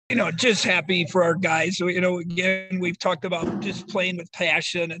Just happy for our guys. So, again, we've talked about just playing with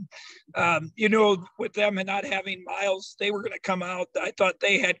passion and, with them and not having Miles, they were going to come out. I thought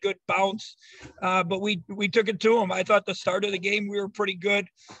they had good bounce, but we took it to them. I thought the start of the game, we were pretty good.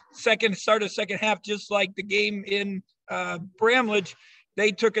 Start of second half, just like the game in Bramlage,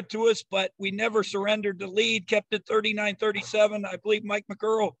 they took it to us, but we never surrendered the lead, kept it 39-37. I believe Mike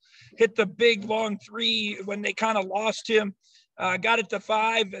McGurl hit the big long three when they kind of lost him. Got it to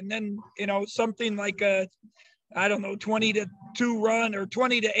 5, and then, something like 20-2 run or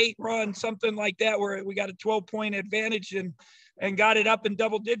 20-8 run, something like that, where we got a 12-point advantage and got it up in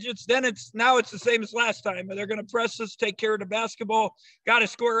double digits. Then it's the same as last time. They're going to press us, take care of the basketball, got to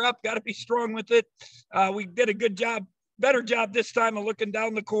square up, got to be strong with it. We did a good job, better job this time of looking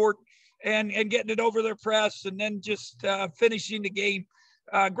down the court and getting it over their press, and then just finishing the game.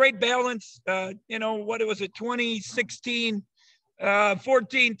 Great balance. What was it, 2016,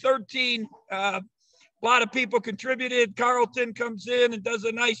 14-13, a lot of people contributed. Carlton comes in and does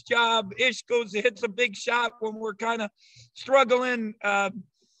a nice job. Ish hits a big shot when we're kind of struggling.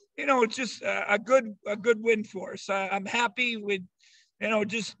 It's just a good win for us. I'm happy with,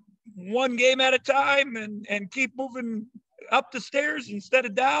 just one game at a time and keep moving up the stairs instead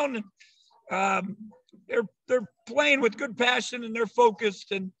of down. And they're playing with good passion and they're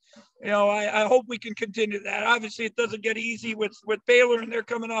focused, and I hope we can continue that. Obviously, it doesn't get easy with Baylor, and they're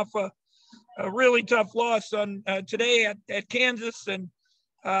coming off a really tough loss on today at Kansas, and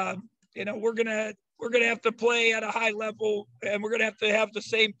we're gonna have to play at a high level, and we're gonna have the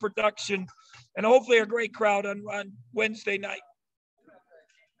same production, and hopefully a great crowd on Wednesday night.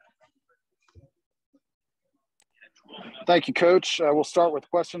 Thank you, Coach. We'll start with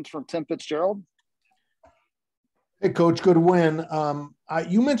questions from Tim Fitzgerald. Hey, Coach, good win.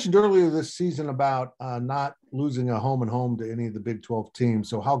 You mentioned earlier this season about not losing a home and home to any of the Big 12 teams.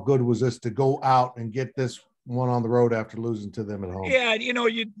 So how good was this to go out and get this one on the road after losing to them at home? Yeah,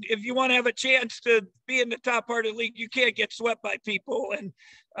 if you want to have a chance to be in the top part of the league, you can't get swept by people. And,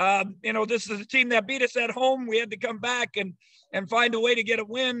 this is a team that beat us at home. We had to come back and find a way to get a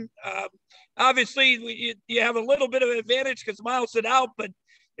win. Obviously, you have a little bit of advantage because Miles is out, but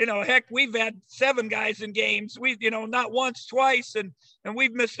heck, we've had 7 guys in games. We, not once, twice, and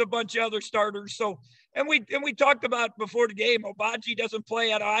we've missed a bunch of other starters. So, and we talked about before the game, Obaji doesn't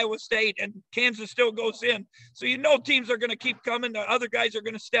play at Iowa State, and Kansas still goes in. So teams are going to keep coming. The other guys are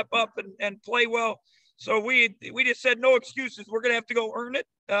going to step up and play well. So we just said no excuses. We're going to have to go earn it.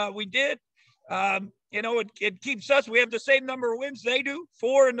 We did. It keeps us. We have the same number of wins they do,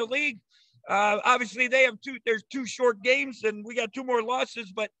 4 in the league. Obviously they have 2, there's 2 short games and we got 2 more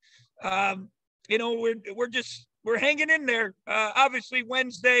losses, but we're hanging in there. Obviously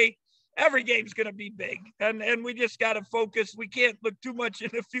Wednesday, every game's going to be big and we just got to focus. We can't look too much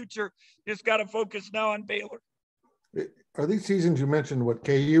in the future. Just got to focus now on Baylor. Are these seasons you mentioned what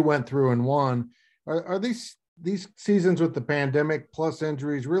KU went through and won? Are these seasons with the pandemic plus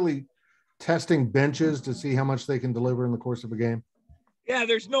injuries really testing benches to see how much they can deliver in the course of a game? Yeah,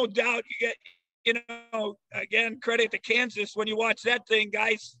 there's no doubt. You get, again, credit to Kansas when you watch that thing,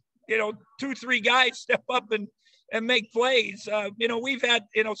 guys. 2-3 guys step up and make plays. We've had,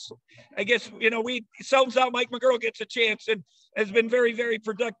 I guess, we sells out. Mike McGurl gets a chance and has been very, very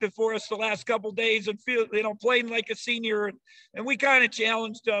productive for us the last couple of days and playing like a senior. And we kind of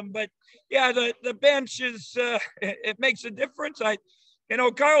challenged them. But yeah, the bench is, it makes a difference.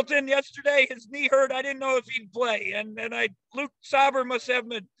 Carlton yesterday, his knee hurt. I didn't know if he'd play. And Luke Sauber must have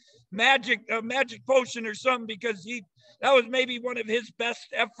a magic potion or something because that was maybe one of his best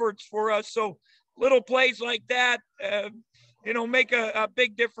efforts for us. So little plays like that, make a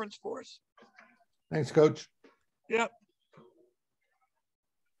big difference for us. Thanks, Coach. Yeah.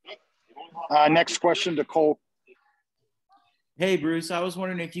 Next question to Cole. Hey, Bruce, I was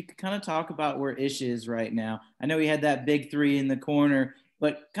wondering if you could kind of talk about where Ish is right now. I know he had that big 3 in the corner,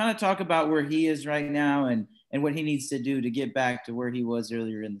 but kind of talk about where he is right now and what he needs to do to get back to where he was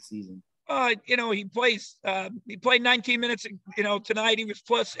earlier in the season. He played 19 minutes, tonight he was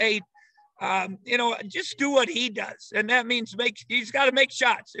 +8. Just do what he does. And that means he's got to make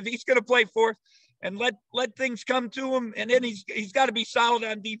shots if he's going to play fourth and let things come to him. And then he's got to be solid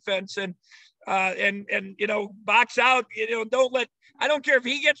on defense and box out, I don't care if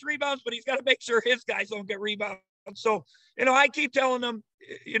he gets rebounds, but he's got to make sure his guys don't get rebounds. So, I keep telling them,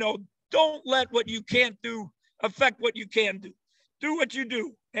 don't let what you can't do affect what you can do. Do what you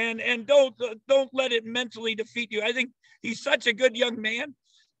do and don't let it mentally defeat you. I think he's such a good young man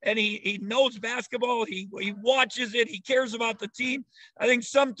and he knows basketball. He watches it. He cares about the team. I think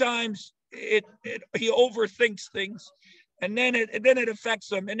sometimes he overthinks things. and then it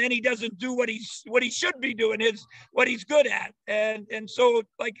affects him, and then he doesn't do what he should be doing, what he's good at. And so,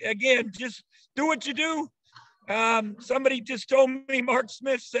 like, again, just do what you do. Somebody just told me, Mark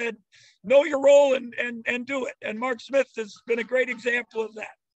Smith said, know your role and do it. And Mark Smith has been a great example of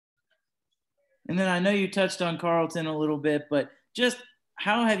that. And then I know you touched on Carlton a little bit, but just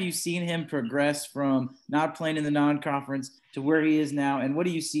how have you seen him progress from not playing in the non-conference to where he is now? And what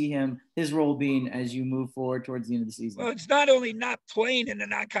do you see his role being as you move forward towards the end of the season? Well, it's not only not playing in the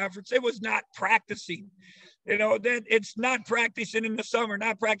non-conference, it was not practicing. That it's not practicing in the summer,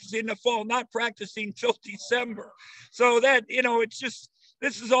 not practicing in the fall, not practicing till December. So that, it's just,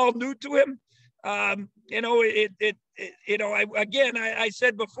 this is all new to him. I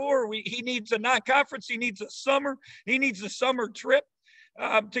said before, he needs a non-conference. He needs a summer trip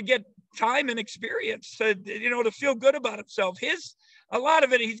to get time and experience to feel good about himself. A lot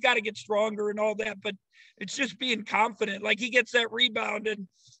of it, he's got to get stronger and all that, but it's just being confident. Like, he gets that rebound, and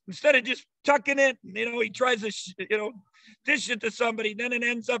instead of just tucking it, he tries to, dish it to somebody. Then it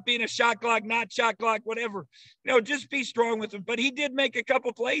ends up being a shot clock, not shot clock, whatever. Just be strong with him. But he did make a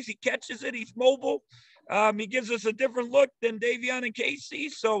couple plays. He catches it. He's mobile. He gives us a different look than Davion and Casey.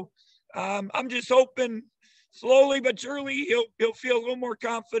 So I'm just hoping slowly but surely he'll feel a little more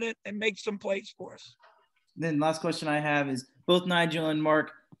confident and make some plays for us. Then last question I have is, both Nigel and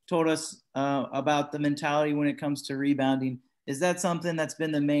Mark told us about the mentality when it comes to rebounding. Is that something that's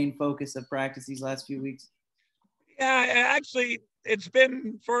been the main focus of practice these last few weeks? Yeah, actually, it's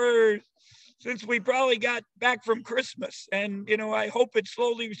been since we probably got back from Christmas. And, I hope it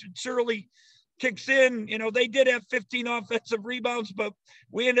slowly, surely kicks in. They did have 15 offensive rebounds, but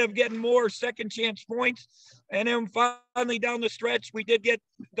we ended up getting more second chance points. And then finally down the stretch, we did get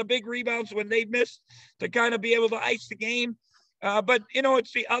the big rebounds when they missed to kind of be able to ice the game. But,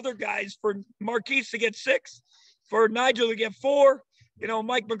 it's the other guys, for Marquise to get 6, for Nigel to get 4.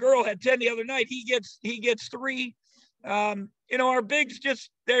 Mike McGurl had 10 the other night. He gets 3. Our bigs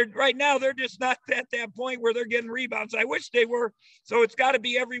right now, they're just not at that point where they're getting rebounds. I wish they were. So it's got to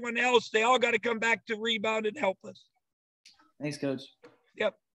be everyone else. They all got to come back to rebound and help us. Thanks, Coach.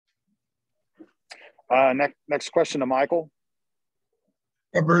 Yep. Next question to Michael.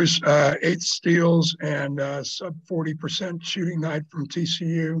 Bruce, 8 steals and sub 40% shooting night from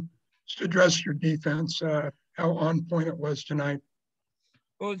TCU. Just address your defense, how on point it was tonight.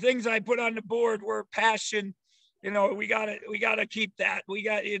 Well, the things I put on the board were passion. We gotta keep that. You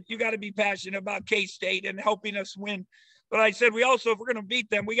got to be passionate about K-State and helping us win. But I said, if we're going to beat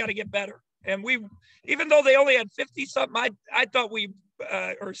them, we got to get better. And even though they only had 50 something, I thought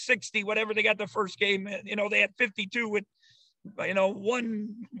or 60, whatever they got the first game. They had 52 with,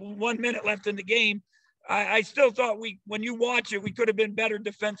 1 minute left in the game. I still thought when you watch it, we could have been better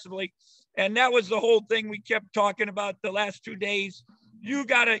defensively. And that was the whole thing we kept talking about the last 2 days. You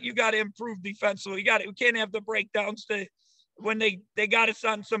gotta improve defensively. We can't have the breakdowns when they got us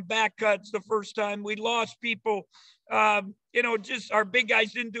on some back cuts the first time. We lost people. Just our big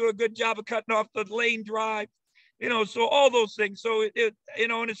guys didn't do a good job of cutting off the lane drive. So all those things. So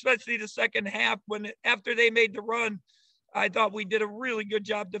and especially the second half after they made the run, I thought we did a really good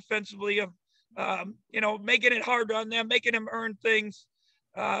job defensively of making it hard on them, making them earn things.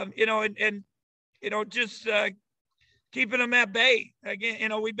 Just keeping them at bay.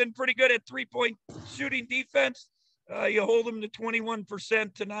 Again, we've been pretty good at 3-point shooting defense. You hold them to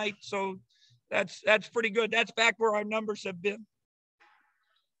 21% tonight. So that's pretty good. That's back where our numbers have been.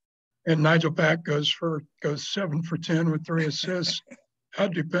 And Nigel Pack goes 7 for 10 with 3 assists. How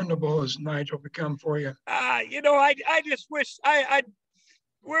dependable has Nigel become for you? I just wish we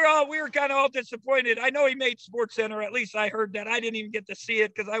were kind of all disappointed. I know he made SportsCenter. At least I heard that. I didn't even get to see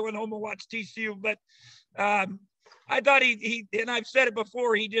it because I went home and watched TCU. But I thought he and I've said it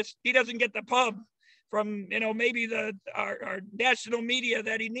before, he doesn't get the pub from, maybe our national media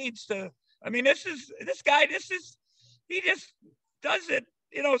that he needs to. I mean, he just does it,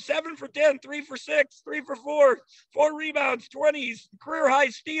 7 for 10, 3 for 6, 3 for 4, 4 rebounds, 20s, career high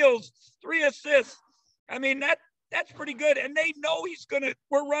steals, 3 assists. I mean, that's pretty good. And they know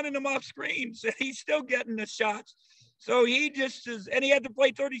we're running him off screens and he's still getting the shots. So he just is, and he had to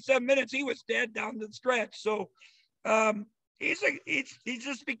play 37 minutes. He was dead down the stretch. So he's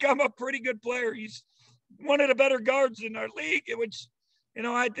just become a pretty good player. He's one of the better guards in our league, which,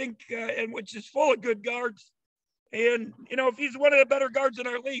 I think, and which is full of good guards. And, if he's one of the better guards in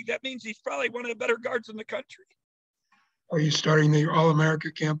our league, that means he's probably one of the better guards in the country. Are you starting the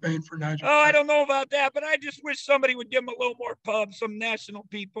All-America campaign for Nigel? Oh, I don't know about that, but I just wish somebody would give him a little more pub, some national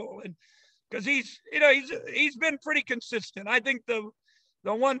people. And because he's been pretty consistent. I think the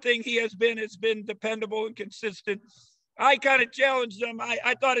one thing he has been dependable and consistent. I kind of challenged him.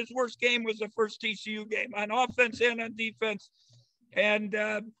 I thought his worst game was the first TCU game on offense and on defense. And,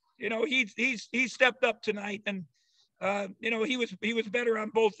 he stepped up tonight, and, he was better on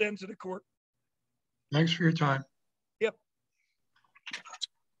both ends of the court. Thanks for your time. Yep.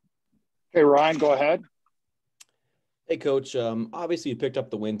 Okay, Ryan, go ahead. Hey, Coach. Obviously, you picked up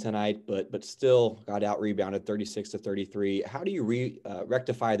the win tonight, but still got out rebounded 36-33. How do you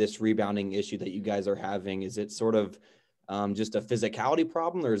rectify this rebounding issue that you guys are having? Is it sort of just a physicality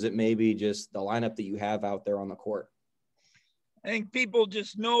problem, or is it maybe just the lineup that you have out there on the court? I think people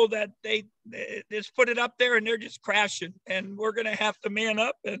just know that they just put it up there and they're just crashing, and we're going to have to man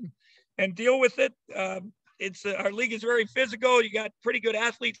up and deal with it. Our league is very physical. You got pretty good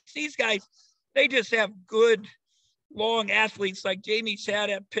athletes. These guys, they just have good, long athletes like Jamie's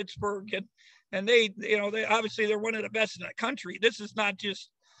had at Pittsburgh, and they obviously they're one of the best in the country. This is not just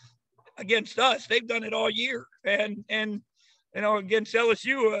against us. They've done it all year, and against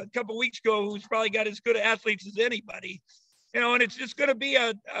LSU a couple of weeks ago, who's probably got as good athletes as anybody. And it's just going to be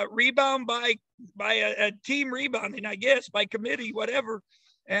a rebound by a team rebounding, I guess, by committee, whatever.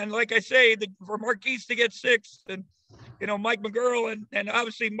 And like I say, for Marquise to get 6, and Mike McGurl and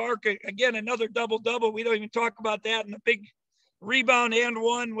obviously Mark, again, another double-double. We don't even talk about that, and a big rebound and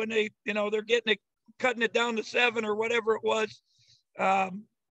one when they're getting it, cutting it down to 7 or whatever it was. We're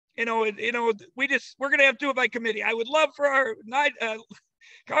going to have to do it by committee. I would love for our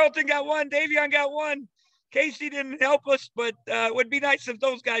Carlton got 1, Davion got 1. Casey didn't help us, but it would be nice if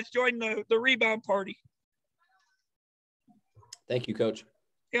those guys joined the rebound party. Thank you, Coach.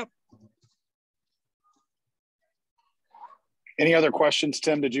 Yep. Any other questions,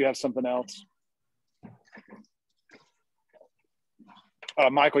 Tim? Did you have something else?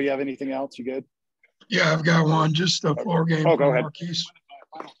 Michael, you have anything else? You good? Yeah, I've got one. Just the floor game go from ahead. Marquise.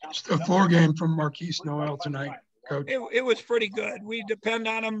 Just the floor game from Marquise Noel tonight, Coach. It was pretty good. We depend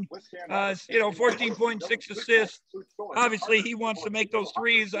on him. 14.6 assists. Obviously, he wants to make those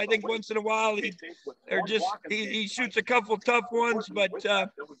threes. I think once in a while he shoots a couple tough ones, but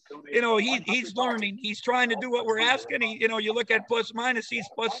he's learning. He's trying to do what we're asking. You look at plus minus, he's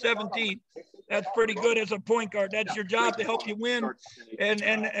plus 17. That's pretty good as a point guard. That's your job to help you win,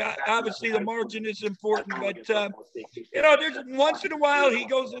 and obviously the margin is important. But there's once in a while he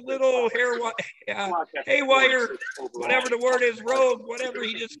goes a little haywire, whatever the word is, rogue, whatever.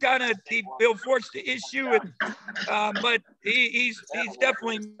 He just he'll force the issue, but he's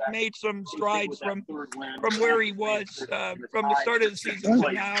definitely made some strides from where he was from the start of the season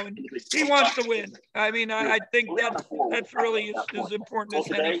to now, and he wants to win. I mean, I think that's really as important as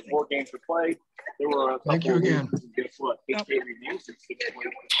anything. Thank you again. Yep.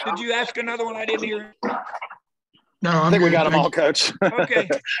 Did you ask another one? I didn't hear. No, I think we got them all, Coach. Okay.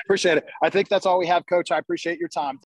 Appreciate it. I think that's all we have, Coach. I appreciate your time.